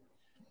mistake.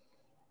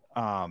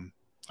 I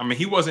mean,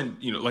 he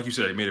wasn't, like you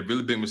said, he made a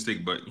really big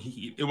mistake, but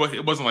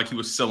it wasn't like he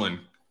was selling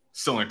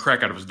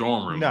crack out of his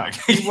dorm room. No,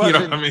 like, you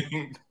know what I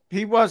mean?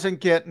 He wasn't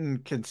getting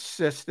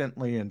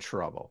consistently in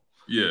trouble.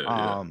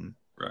 Yeah.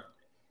 Right.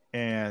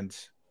 And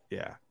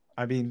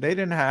I mean, they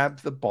didn't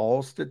have the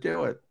balls to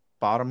do it.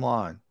 Bottom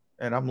line.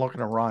 And I'm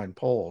looking at Ryan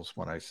Poles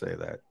when I say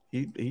that.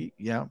 You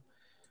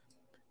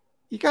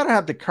got to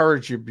have the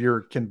courage of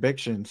your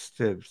convictions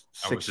to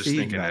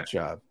succeed in that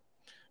job.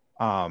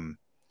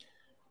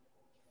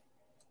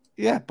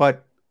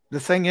 But the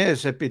thing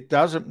is, if it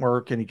doesn't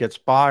work and he gets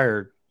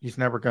fired, he's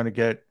never going to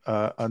get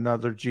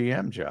another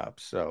GM job.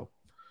 So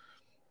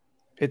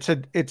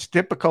it's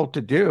difficult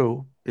to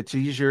do. It's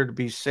easier to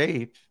be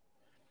safe,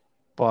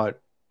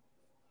 but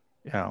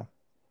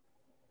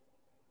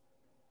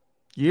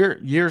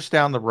years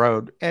down the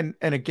road, and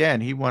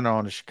again, he went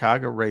on a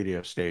Chicago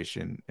radio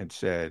station and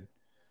said,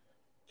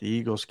 the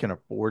Eagles can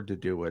afford to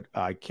do it.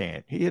 I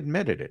can't. He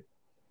admitted it.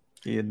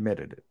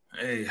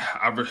 Hey,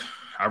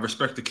 I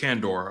respect the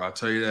candor. I'll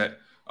tell you that.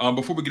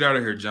 Before we get out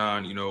of here,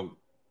 John,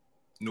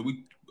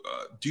 we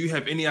do you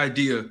have any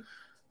idea?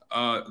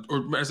 Or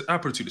I'll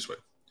put it to you this way: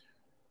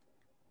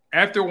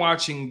 after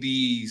watching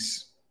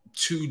these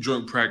 2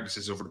 joint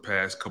practices over the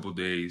past couple of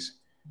days,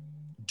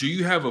 do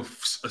you have a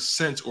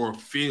sense or a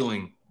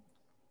feeling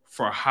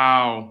for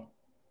how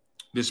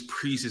this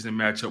preseason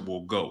matchup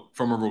will go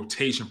from a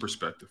rotation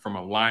perspective, from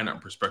a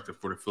lineup perspective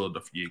for the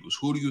Philadelphia Eagles?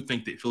 Who do you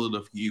think the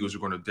Philadelphia Eagles are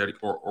going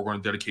to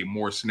dedicate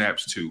more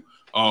snaps to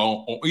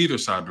on either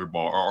side of the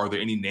ball? Or are there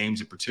any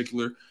names in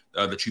particular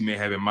that you may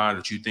have in mind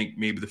that you think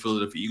maybe the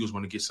Philadelphia Eagles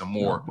want to get some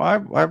more? Why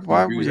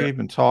are we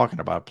even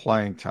talking about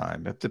playing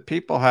time? If the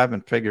people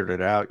haven't figured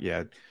it out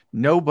yet,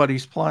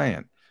 nobody's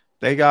playing.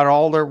 They got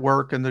all their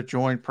work in the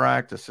joint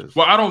practices.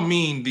 Well, I don't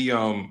mean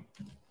the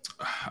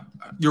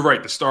you're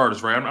right, the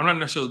starters, right? I'm not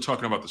necessarily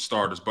talking about the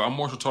starters, but I'm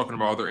more so talking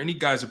about, are there any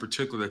guys in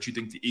particular that you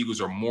think the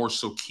Eagles are more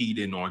so keyed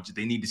in on?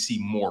 They need to see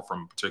more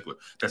from in particular.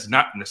 That's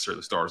not necessarily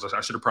the starters. I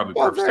should have probably.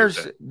 Well,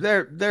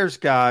 there's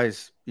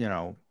guys,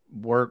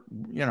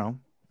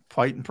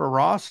 fighting for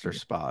roster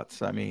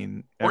spots. I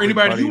mean, or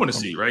anybody you want to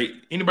see, right?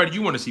 Anybody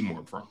you want to see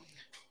more from.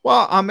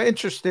 Well, I'm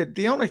interested.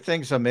 The only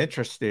things I'm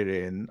interested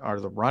in are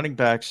the running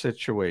back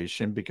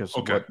situation because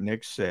of what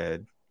Nick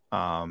said.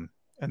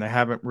 And they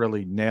haven't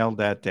really nailed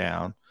that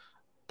down.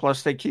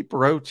 Plus, they keep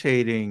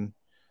rotating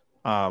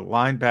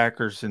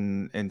linebackers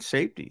and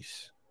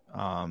safeties.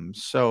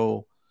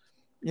 So,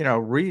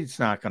 Reed's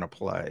not going to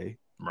play.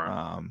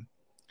 Right.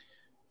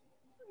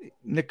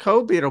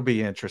 N'Kobe, it'll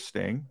be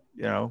interesting.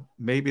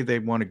 Maybe they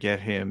want to get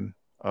him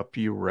a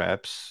few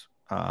reps.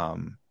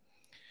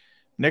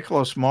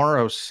 Nicholas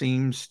Morrow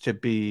seems to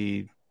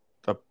be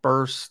the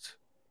first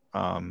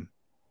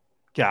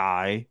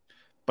guy,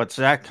 but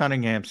Zach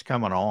Cunningham's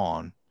coming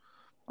on.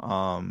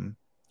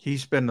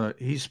 He's been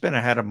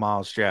ahead of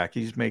Miles Jack.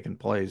 He's making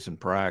plays in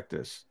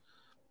practice.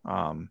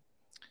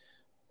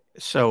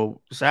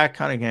 So Zach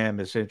Cunningham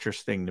is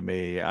interesting to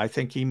me. I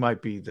think he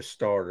might be the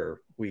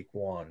starter week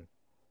 1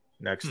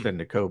 next to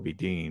N'Kobe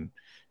Dean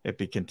if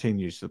he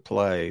continues to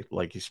play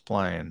like he's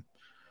playing.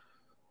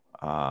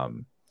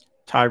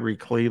 Tyree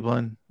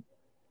Cleveland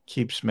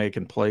keeps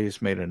making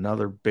plays, made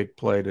another big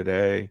play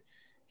today.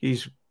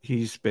 He's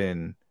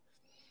been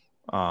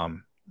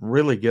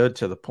really good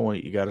to the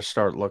point you got to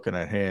start looking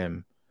at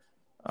him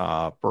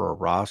for a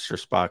roster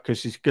spot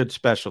because he's a good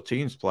special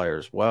teams player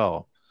as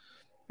well.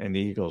 And the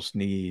Eagles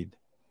need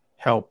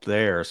help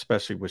there,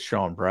 especially with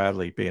Sean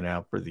Bradley being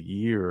out for the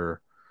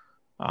year.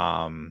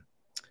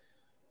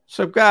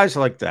 So guys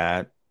like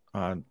that.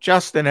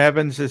 Justin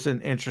Evans is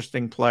an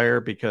interesting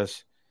player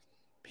because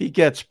he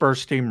gets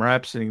first team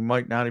reps and he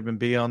might not even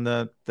be on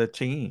the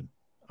team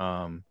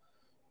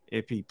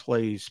if he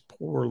plays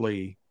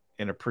poorly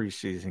in a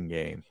preseason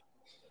game.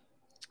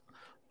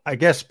 I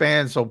guess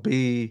fans will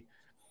be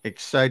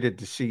excited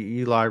to see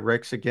Eli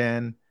Ricks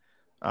again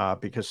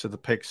because of the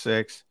pick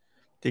 6.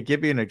 To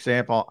give you an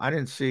example, I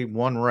didn't see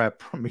 1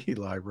 rep from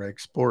Eli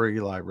Ricks, poor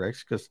Eli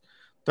Ricks, because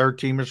third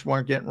teamers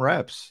weren't getting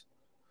reps.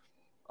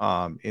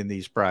 in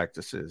these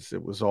practices.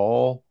 It was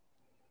all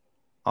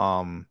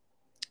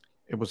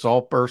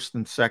first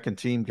and second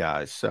team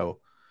guys. So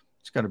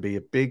it's going to be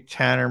a big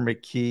Tanner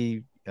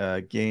McKee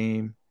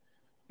game,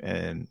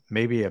 and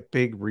maybe a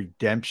big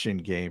redemption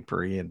game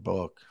for Ian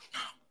Book.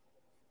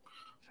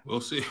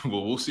 We'll see.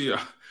 Well, we'll see.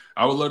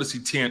 I would love to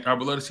see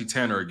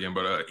Tanner again,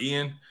 but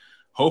Ian,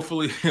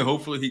 hopefully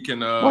he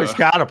can. Well, he's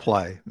got to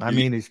play.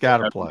 He's got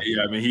to play.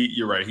 Yeah,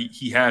 you're right.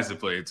 He has to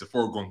play. It's a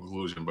foregone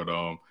conclusion, but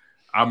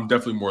I'm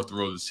definitely more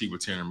thrilled to see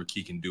what Tanner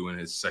McKee can do in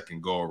his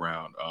second go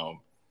around.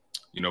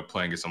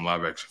 Playing some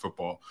live action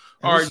football.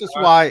 This is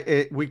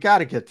why we got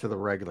to get to the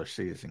regular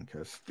season,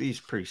 because these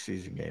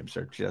preseason games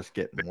are just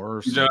getting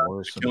worse and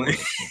worse and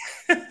worse.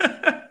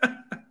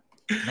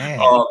 Man.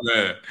 Oh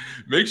man!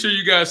 Make sure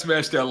you guys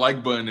smash that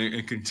like button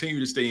and continue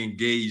to stay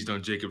engaged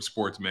on Jacob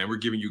Sports. Man, we're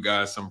giving you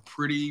guys some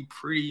pretty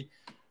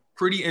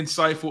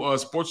insightful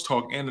sports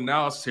talk and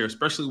analysis here,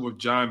 especially with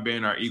John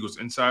being our Eagles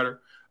insider.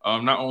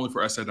 Not only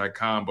for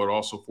SI.com, but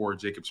also for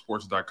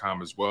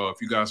JacobSports.com as well.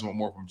 If you guys want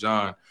more from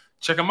John,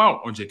 check him out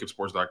on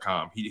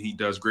JacobSports.com. He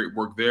does great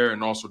work there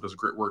and also does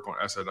great work on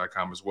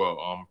SI.com as well.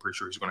 I'm pretty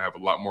sure he's going to have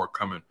a lot more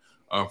coming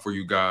for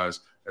you guys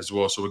as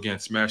well. So again,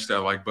 smash that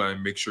like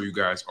button. Make sure you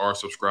guys are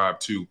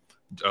subscribed to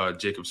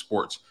Jacob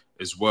Sports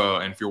as well.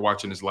 And if you're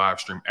watching this live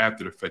stream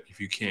after the fact, if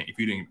you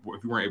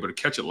weren't able to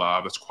catch it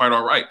live, that's quite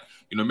all right.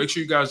 Make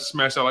sure you guys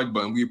smash that like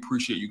button. We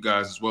appreciate you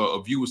guys as well.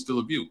 A view is still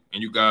a view,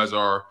 and you guys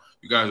are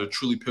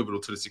truly pivotal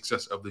to the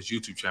success of this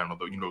YouTube channel,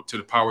 though, to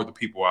the power of the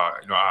people.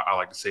 I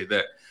like to say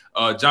that.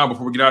 John,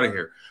 before we get out of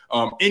here,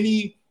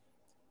 any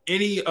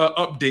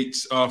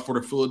updates for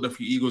the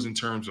Philadelphia Eagles in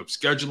terms of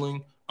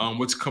scheduling?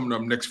 What's coming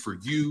up next for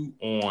you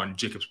on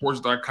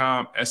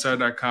JacobSports.com,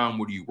 SI.com?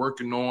 What are you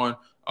working on?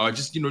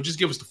 Just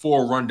give us the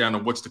full rundown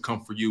of what's to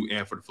come for you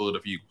and for the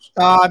Philadelphia Eagles.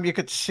 You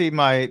could see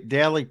my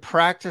daily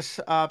practice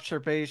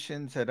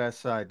observations at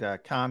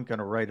SI.com. Going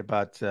to write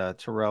about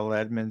Terrell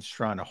Edmonds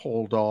trying to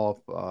hold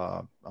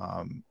off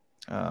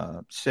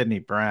Sidney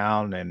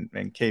Brown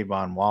and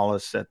Kayvon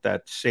Wallace at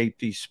that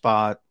safety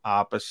spot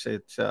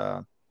opposite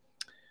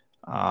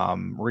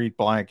Reed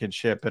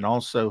Blankenship, and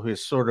also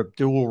his sort of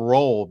dual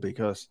role,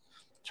 because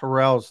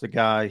Terrell's the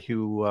guy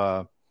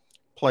who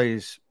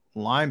plays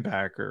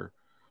linebacker.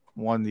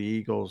 When the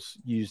Eagles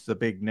use the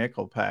big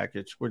nickel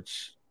package,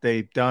 which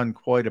they've done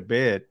quite a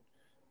bit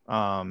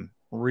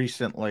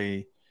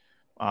recently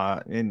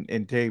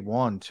in day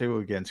one, too,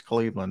 against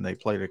Cleveland. They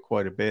played it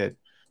quite a bit.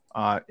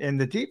 And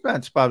the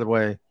defense, by the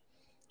way,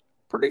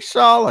 pretty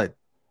solid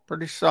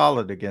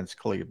against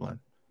Cleveland.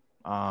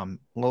 A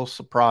little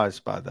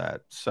surprised by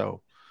that.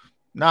 So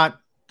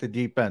not the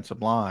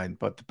defensive line,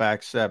 but the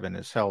back seven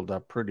has held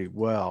up pretty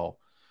well.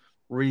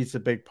 Reed's a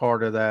big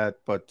part of that,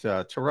 but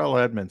Terrell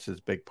Edmonds is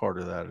a big part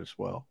of that as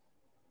well.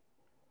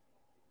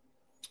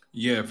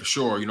 Yeah, for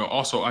sure.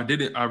 Also,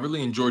 I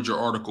really enjoyed your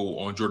article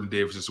on Jordan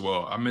Davis as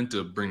well. I meant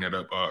to bring that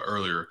up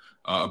earlier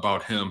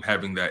about him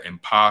having that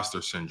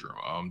imposter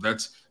syndrome.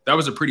 That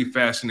was a pretty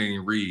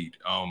fascinating read.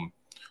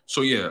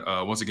 So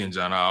yeah, once again,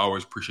 John, I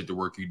always appreciate the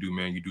work you do,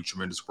 man. You do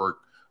tremendous work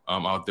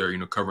out there,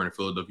 covering the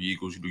Philadelphia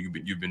Eagles.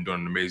 You've been doing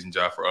an amazing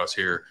job for us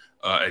here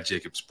at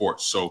Jacob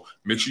Sports. So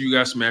make sure you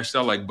guys smash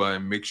that like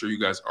button. Make sure you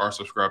guys are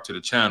subscribed to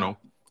the channel.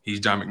 He's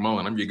John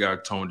McMullen. I'm your guy,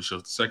 Tone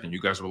DeShields II.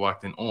 You guys are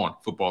locked in on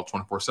Football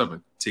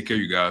 24/7. Take care,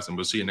 you guys, and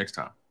we'll see you next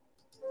time.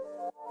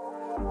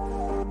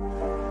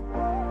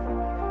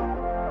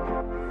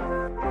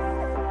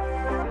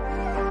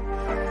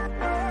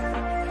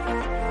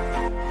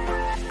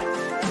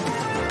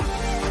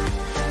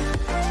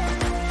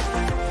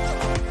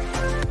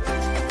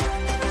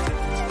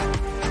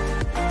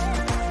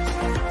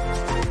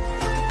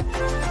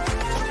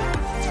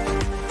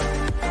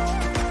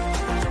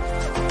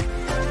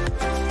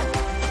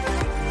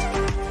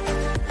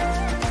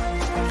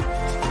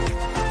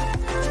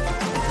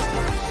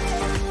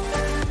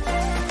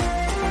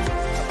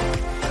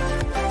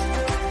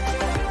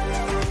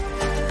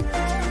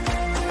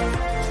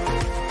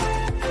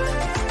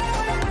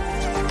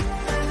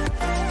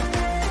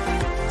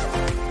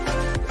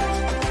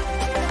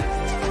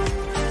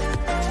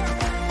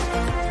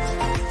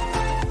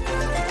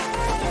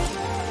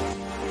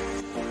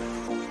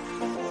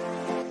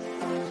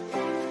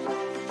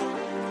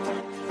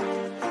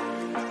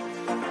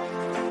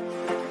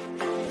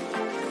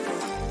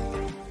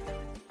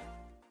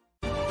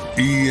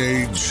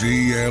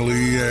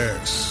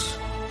 EAGLES,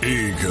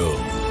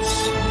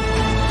 Eagles.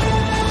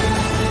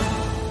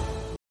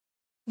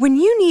 When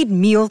you need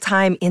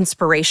mealtime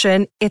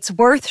inspiration, it's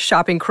worth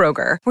shopping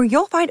Kroger, where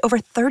you'll find over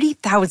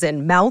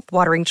 30,000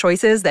 mouth-watering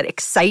choices that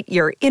excite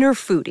your inner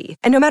foodie.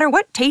 And no matter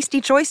what tasty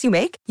choice you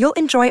make, you'll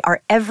enjoy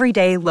our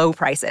everyday low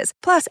prices,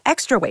 plus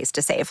extra ways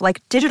to save,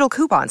 like digital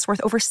coupons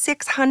worth over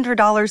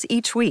 $600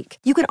 each week.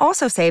 You can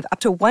also save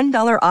up to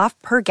 $1 off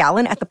per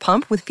gallon at the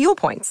pump with fuel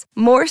points.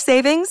 More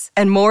savings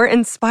and more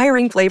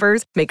inspiring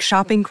flavors make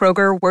shopping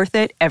Kroger worth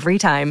it every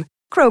time.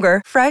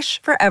 Kroger,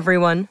 fresh for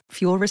everyone.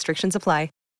 Fuel restrictions apply.